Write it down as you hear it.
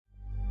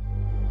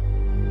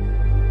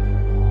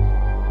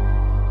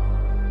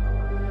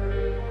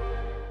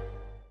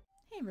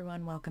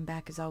everyone, welcome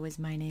back. As always,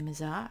 my name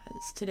is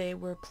Oz. Today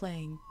we're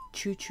playing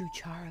Choo Choo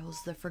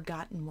Charles, the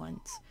Forgotten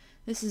Ones.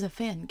 This is a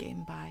fan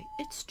game by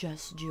It's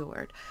Just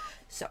Jord.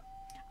 So,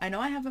 I know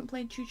I haven't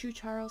played Choo Choo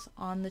Charles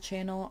on the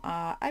channel.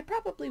 I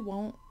probably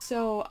won't.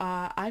 So,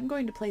 I'm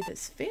going to play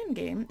this fan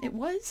game. It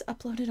was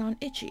uploaded on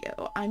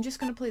Itch.io. I'm just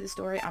going to play the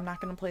story. I'm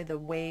not going to play the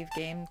wave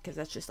game because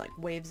that's just like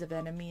waves of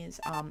enemies.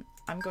 I'm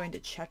going to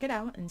check it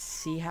out and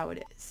see how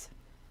it is.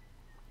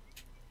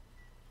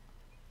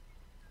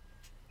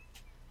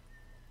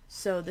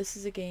 So this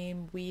is a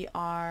game. We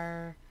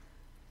are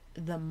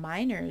the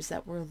miners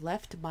that were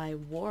left by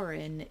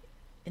Warren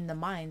in the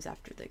mines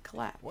after they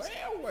collapsed. Well,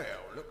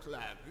 looks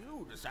like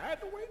you decided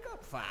to wake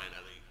up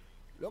finally.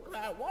 Look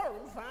like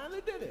Warren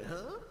finally did it,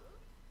 huh?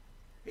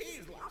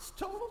 He's lost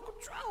total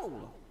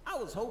control. I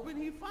was hoping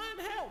he'd find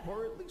help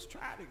or at least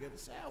try to get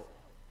us out.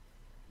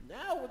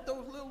 Now with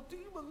those little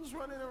demons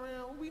running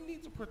around, we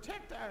need to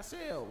protect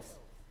ourselves.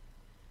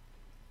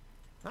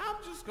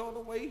 I'm just gonna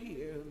wait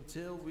here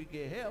until we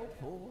get help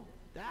or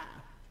die.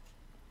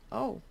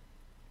 Oh.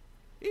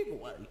 Either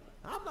way,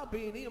 I'm not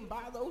being eaten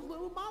by those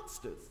little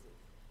monsters.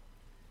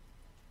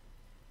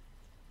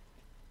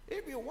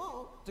 If you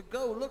want to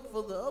go look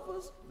for the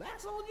others,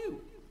 that's on you.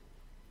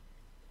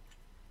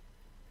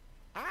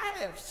 I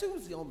have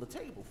Susie on the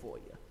table for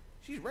you.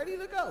 She's ready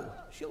to go.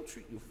 She'll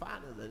treat you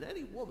finer than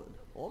any woman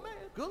or man.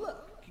 Good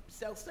luck. Keep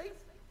yourself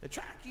safe and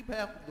try to keep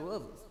helping the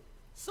others.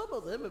 Some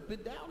of them have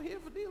been down here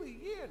for nearly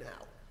a year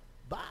now.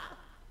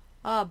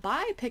 Bye.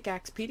 Bye,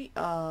 Pickaxe Petey.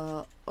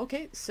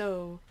 Okay,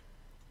 so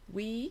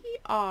we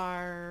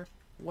are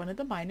one of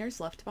the miners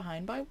left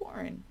behind by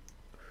Warren.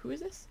 Who is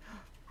this?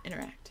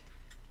 Interact.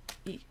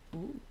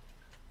 Ooh.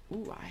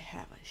 Ooh, I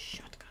have a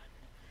shotgun.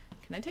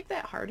 Can I take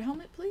that hard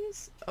helmet,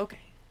 please? Okay.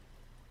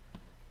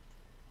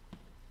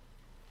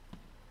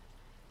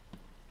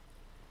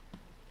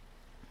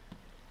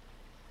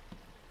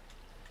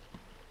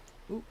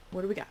 Ooh,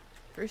 what do we got?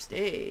 First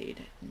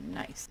aid.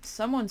 Nice.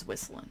 Someone's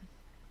whistling.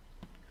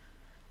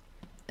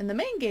 In the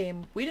main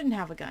game, we didn't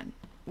have a gun.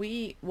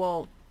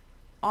 Well,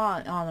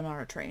 on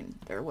our train.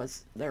 There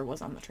was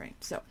on the train.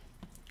 So.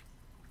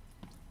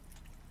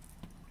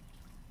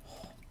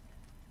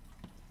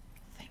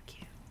 Thank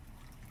you.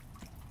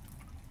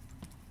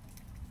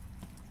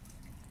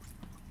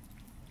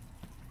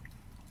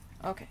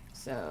 Okay,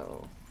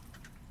 so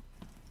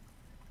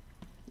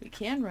we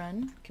can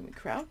run. Can we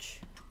crouch?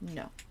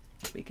 No.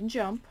 We can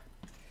jump.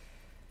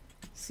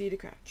 C to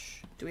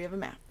crouch. Do we have a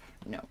map?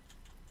 No.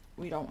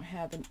 We don't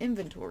have an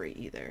inventory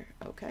either.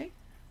 Okay.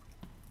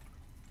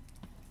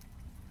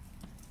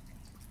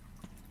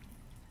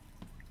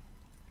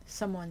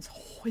 Someone's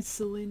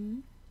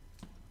whistling.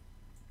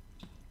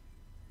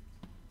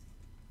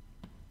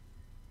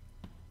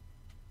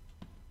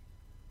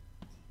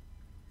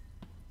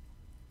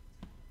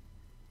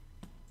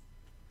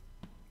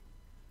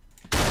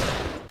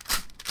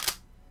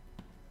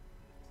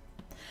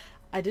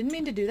 I didn't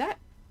mean to do that.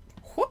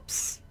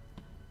 Whoops.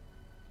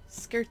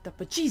 Scared the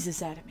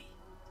bejesus out of me.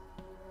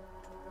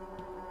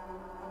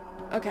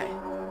 Okay.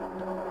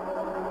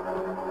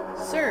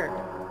 Sir,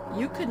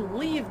 you could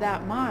leave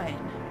that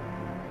mine.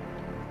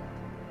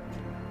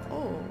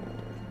 Oh,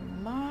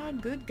 my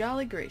good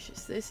golly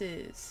gracious. This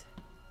is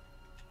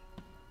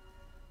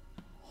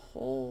a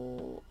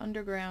whole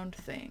underground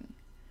thing.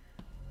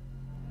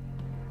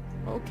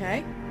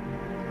 Okay.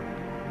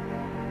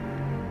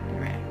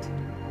 Interact.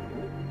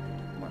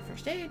 Ooh, more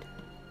first aid.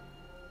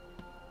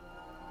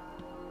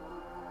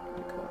 Can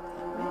we go up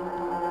that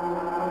way?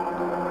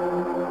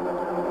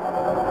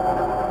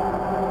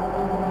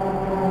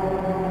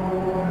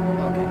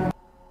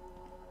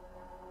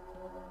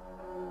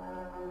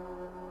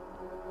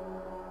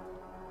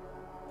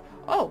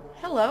 Oh,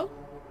 hello.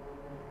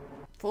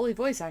 Fully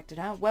voice acted,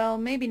 huh? Well,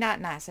 maybe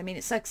not nice. I mean,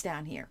 it sucks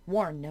down here.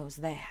 Warren knows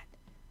that.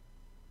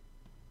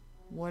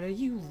 What are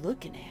you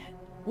looking at?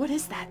 What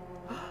is that?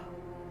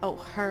 Oh,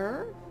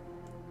 her?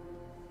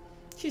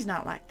 She's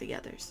not like the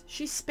others.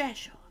 She's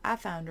special. I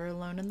found her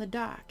alone in the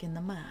dark in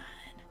the mine.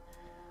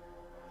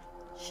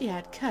 She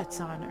had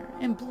cuts on her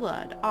and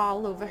blood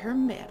all over her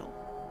metal.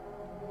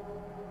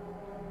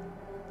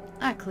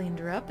 I cleaned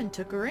her up and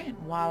took her in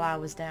while I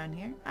was down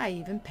here. I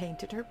even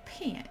painted her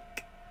pink.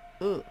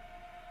 Ugh.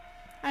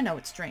 I know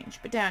it's strange,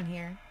 but down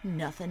here,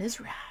 nothing is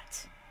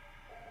right.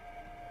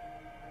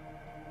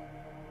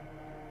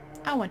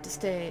 I went to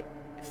stay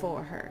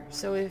for her,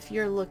 so if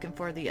you're looking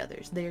for the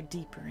others, they're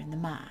deeper in the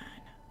mine.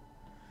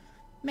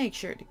 Make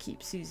sure to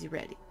keep Susie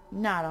ready.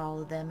 Not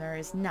all of them are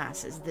as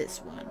nice as this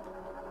one.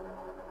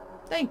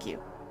 Thank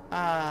you.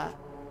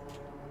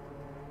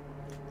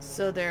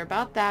 So they're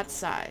about that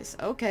size.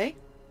 Okay.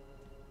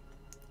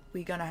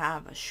 We gonna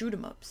have a shoot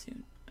 'em up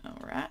soon.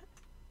 Alright.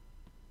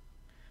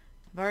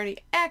 I've already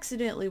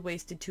accidentally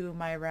wasted 2 of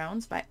my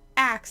rounds by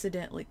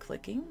accidentally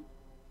clicking.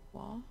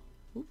 Wall.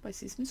 Oop, I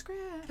see some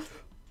scrap.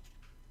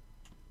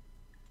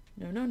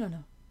 No, no, no,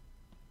 no.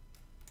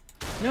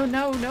 No,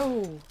 no,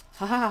 no.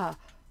 Haha.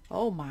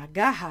 Oh my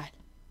god.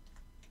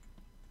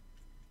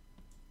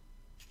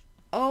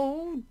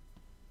 Oh,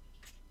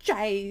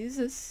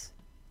 Jesus.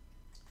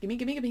 Gimme,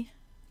 gimme, gimme.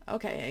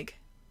 Okay, egg.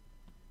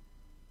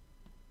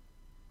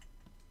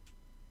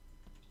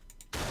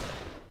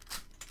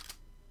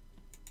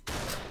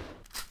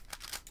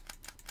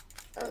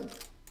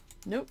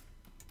 Nope.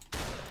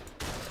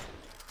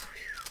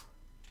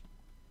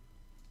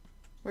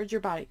 Where'd your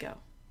body go?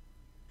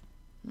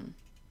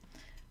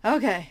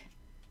 Okay.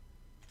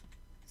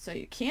 So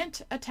you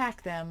can't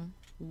attack them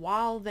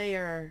while they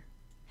are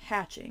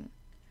hatching.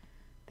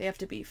 They have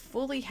to be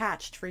fully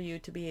hatched for you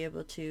to be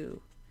able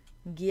to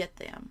get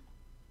them.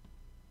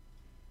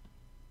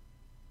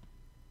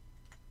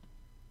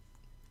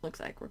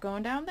 Looks like we're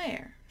going down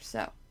there.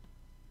 So.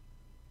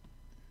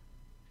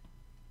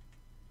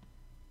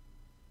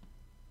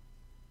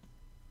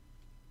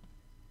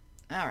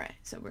 Alright,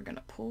 so we're going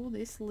to pull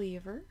this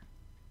lever.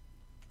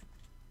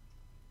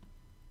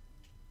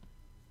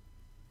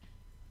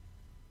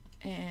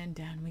 And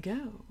down we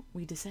go.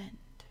 We descend.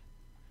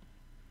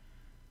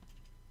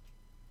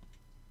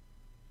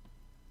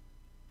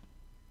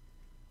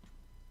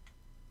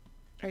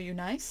 Are you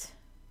nice?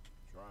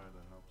 Trying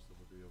to help some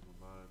of the other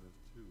miners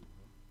too,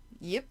 huh?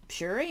 Yep,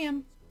 sure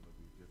am. It's gonna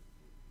be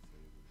difficult to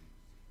say the least.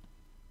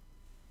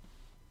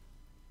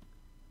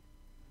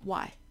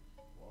 Why?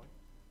 Why?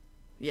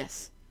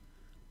 Yes.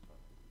 The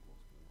fact that we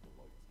lost all the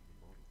lights in the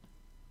bottom.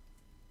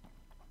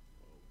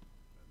 Well,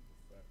 and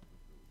the fact that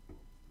those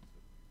monsters have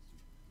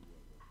consumed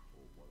whoever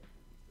or whatever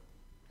was down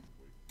here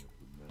away from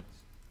the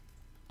nest.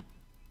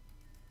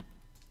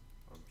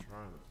 I'm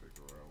trying to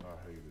figure out I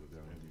hate it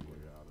down any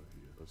way out of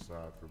here.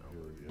 Aside from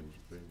hearing those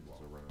things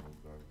around,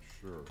 I'm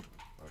sure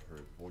I've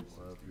heard voices.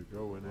 Well, if you're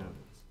going in,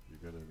 you're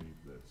gonna need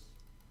this.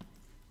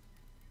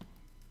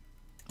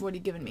 What are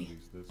you giving At me?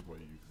 least this way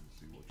you can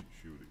see what you're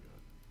shooting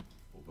at.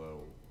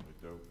 Although, I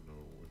don't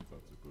know if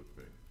that's a good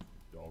thing.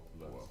 God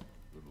bless. Well,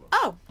 good luck.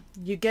 Oh,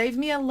 you gave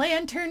me a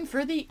lantern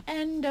for the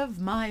end of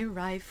my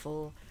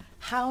rifle.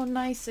 How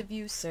nice of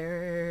you,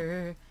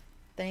 sir.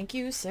 Thank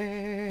you,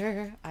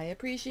 sir. I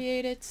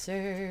appreciate it,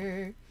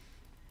 sir.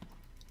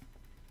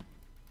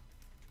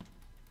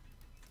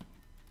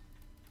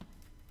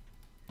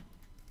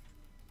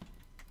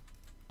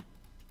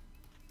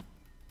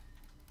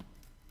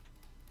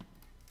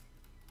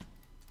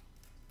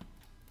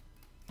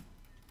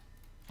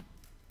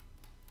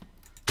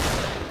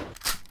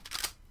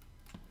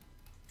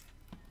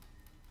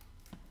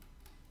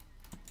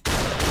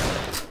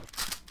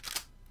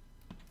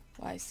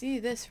 Well, I see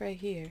this right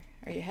here.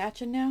 Are you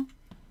hatching now?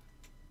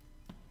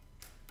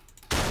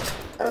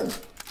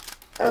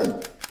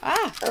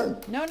 Ah!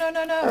 No, no,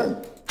 no,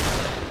 no!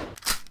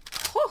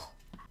 Whew.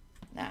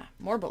 Nah,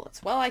 more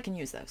bullets. Well, I can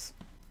use those.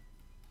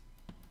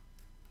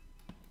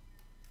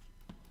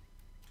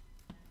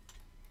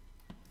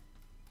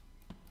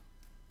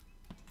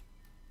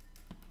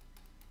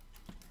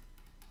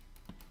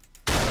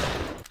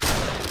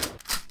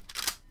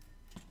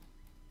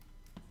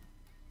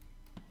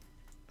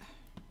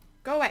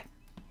 Go away.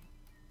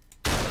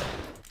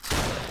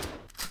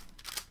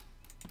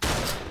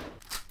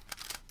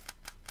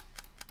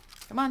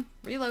 Come on,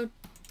 reload.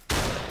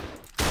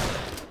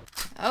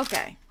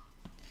 Okay.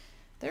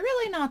 They're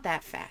really not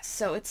that fast,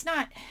 so it's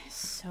not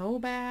so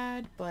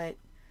bad, but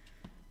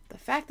the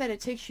fact that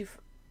it takes you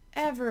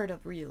forever to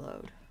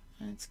reload.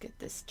 Let's get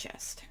this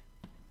chest.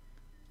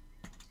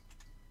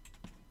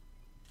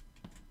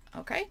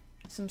 Okay,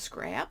 some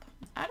scrap.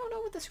 I don't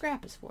know what the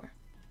scrap is for.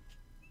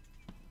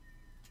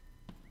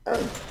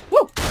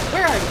 Whoa!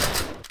 Where are you?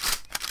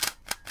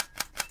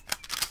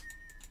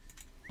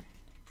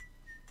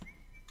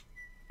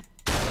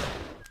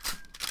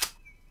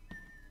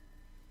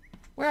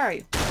 Where are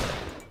you?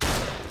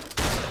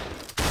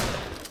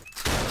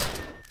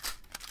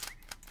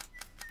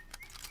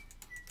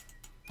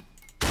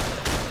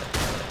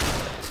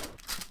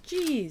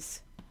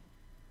 Jeez.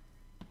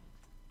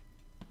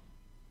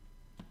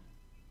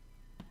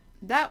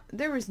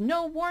 There was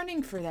no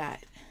warning for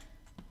that.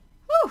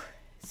 Whew!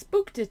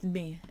 Spooked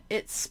me.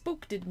 It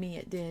spooked me,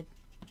 it did.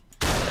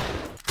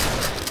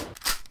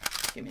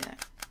 Give me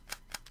that.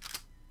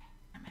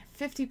 I'm at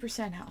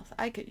 50% health.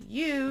 I could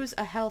use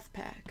a health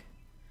pack.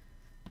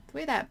 The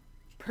way that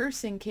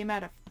person came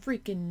out of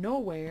freaking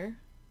nowhere.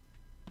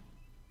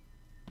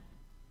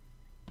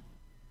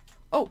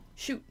 Oh,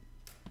 shoot.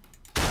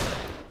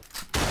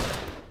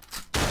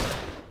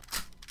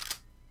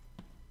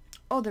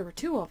 Oh, there were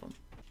two of them.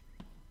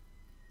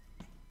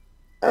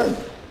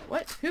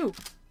 What? Who?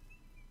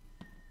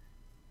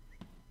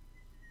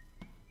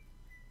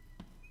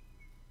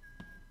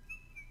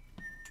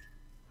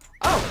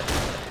 Oh!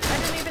 I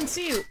didn't even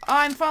see you.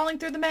 I'm falling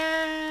through the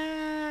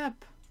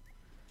map!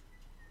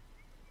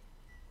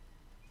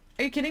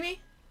 Are you kidding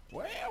me?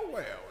 Well,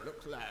 well,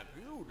 looks like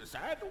you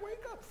decided to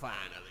wake up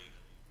finally.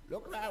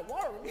 Look like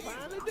Warren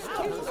finally did it.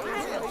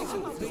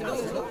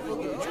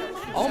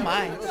 Oh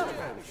my.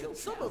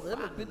 Some of them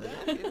have been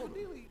down here for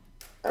nearly...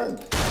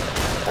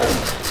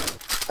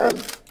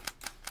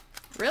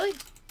 Really?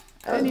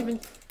 I didn't even...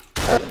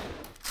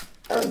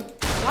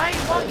 Why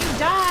won't you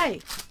die?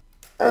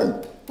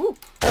 Woo.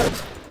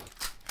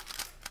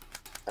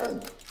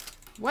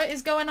 What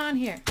is going on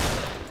here?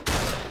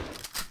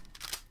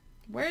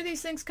 Where are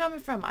these things coming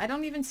from? I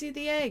don't even see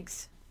the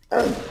eggs.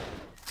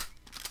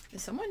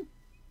 Is someone...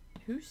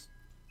 Who's...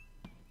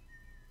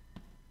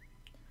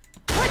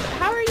 What?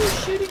 How are you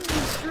shooting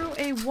me through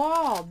a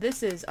wall?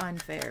 This is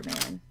unfair,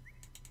 man.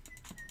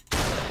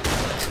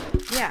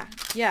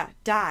 Yeah,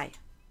 die.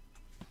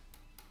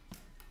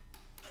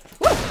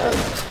 Woo!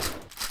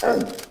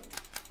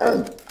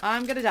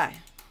 I'm gonna die.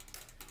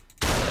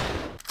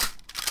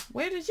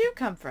 Where did you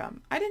come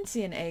from? I didn't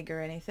see an egg or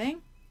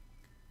anything.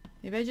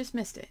 Maybe I just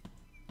missed it.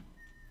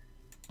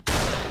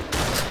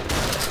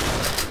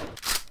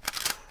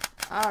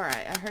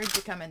 Alright, I heard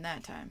you coming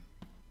that time.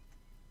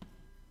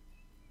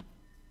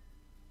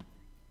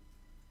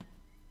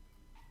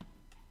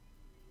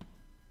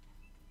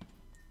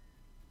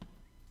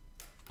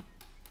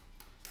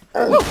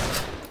 Woo!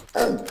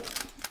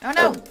 Oh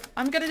no!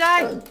 I'm gonna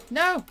die!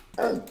 No!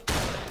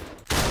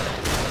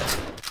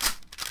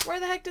 Where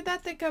the heck did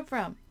that thing come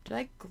from? Did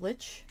I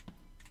glitch?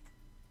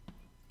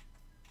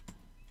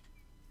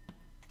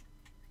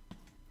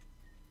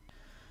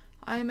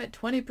 I'm at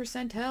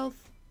 20%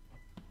 health.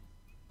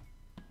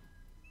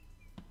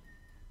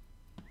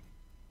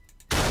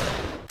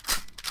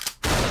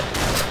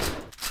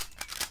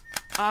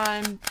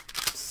 I'm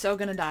so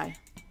gonna die.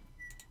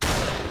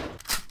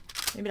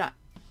 Maybe not.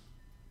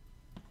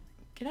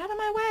 Get out of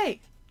my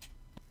way!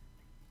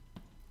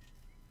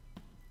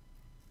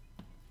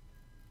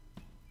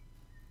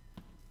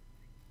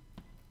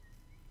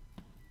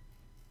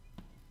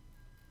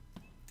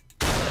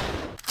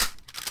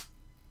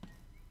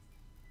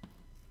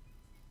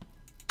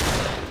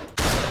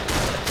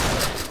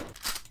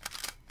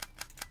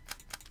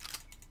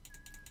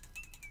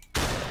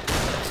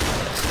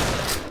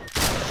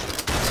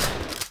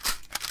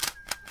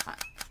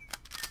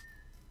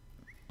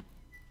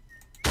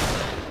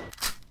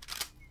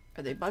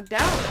 Are they bugged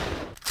out?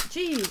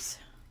 Jeez.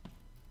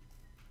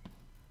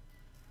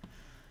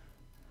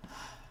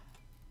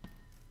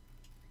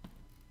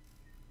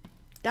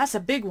 That's a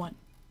big one.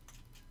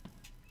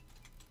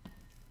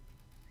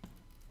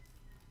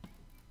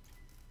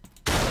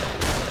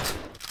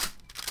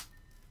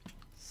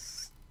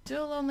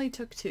 Still only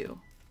took 2.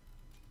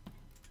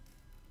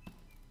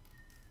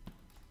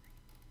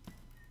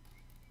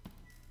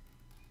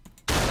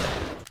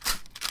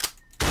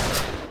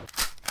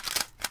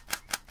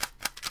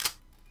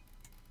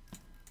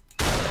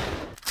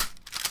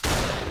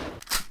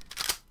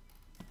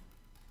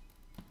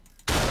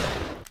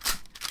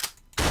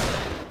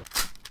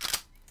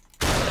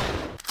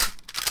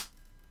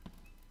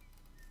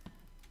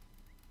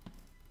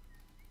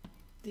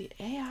 The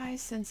AI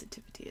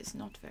sensitivity is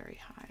not very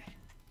high.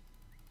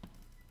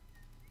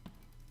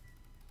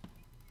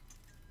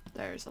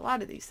 There's a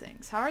lot of these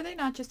things. How are they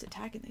not just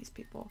attacking these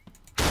people?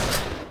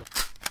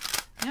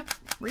 Yep.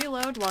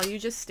 Reload while you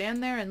just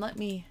stand there and let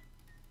me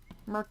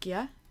murk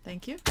ya.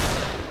 Thank you.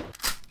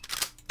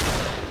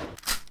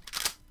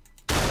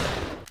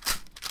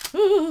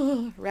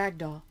 Ooh,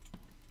 ragdoll.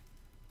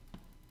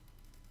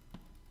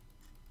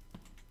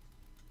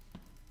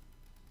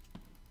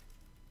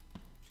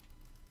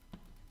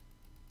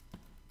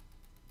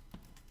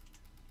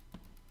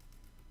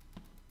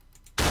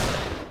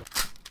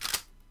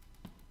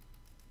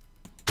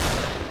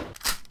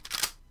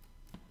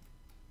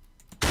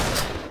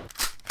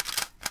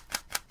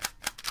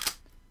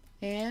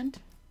 And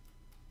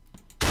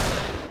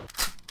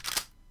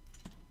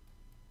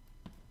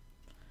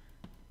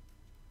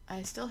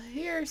I still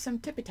hear some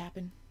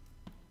tippy-tapping.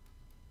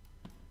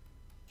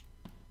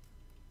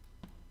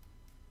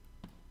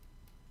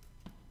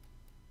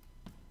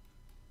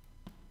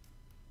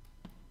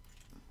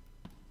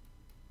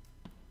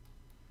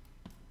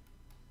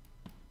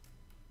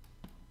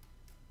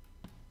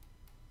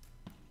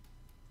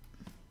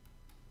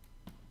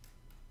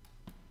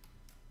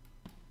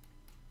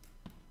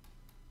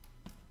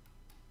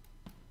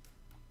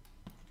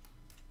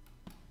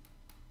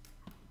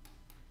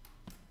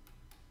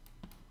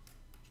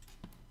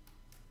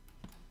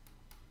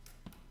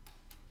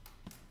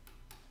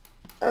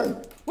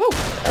 Woo!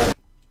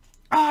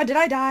 Ah, did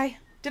I die?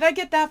 Did I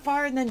get that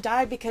far and then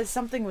die because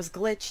something was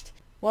glitched?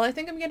 Well, I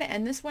think I'm going to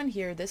end this one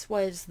here. This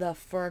was The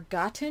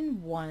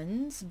Forgotten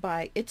Ones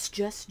by It's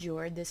Just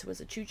Jord. This was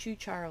a Choo Choo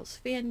Charles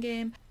fan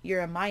game.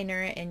 You're a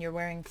miner and you're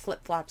wearing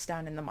flip-flops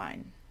down in the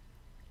mine.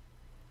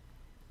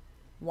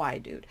 Why,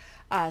 dude?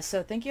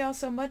 So thank you all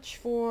so much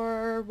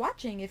for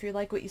watching. If you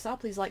like what you saw,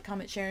 please like,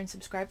 comment, share, and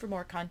subscribe for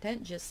more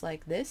content just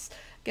like this.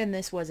 Again,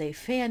 this was a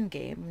fan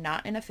game,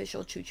 not an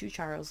official Choo Choo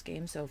Charles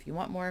game. So if you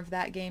want more of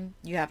that game,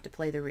 you have to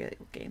play the real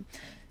game.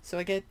 So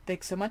again,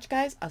 thanks so much,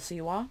 guys. I'll see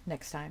you all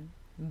next time.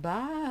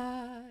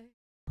 Bye.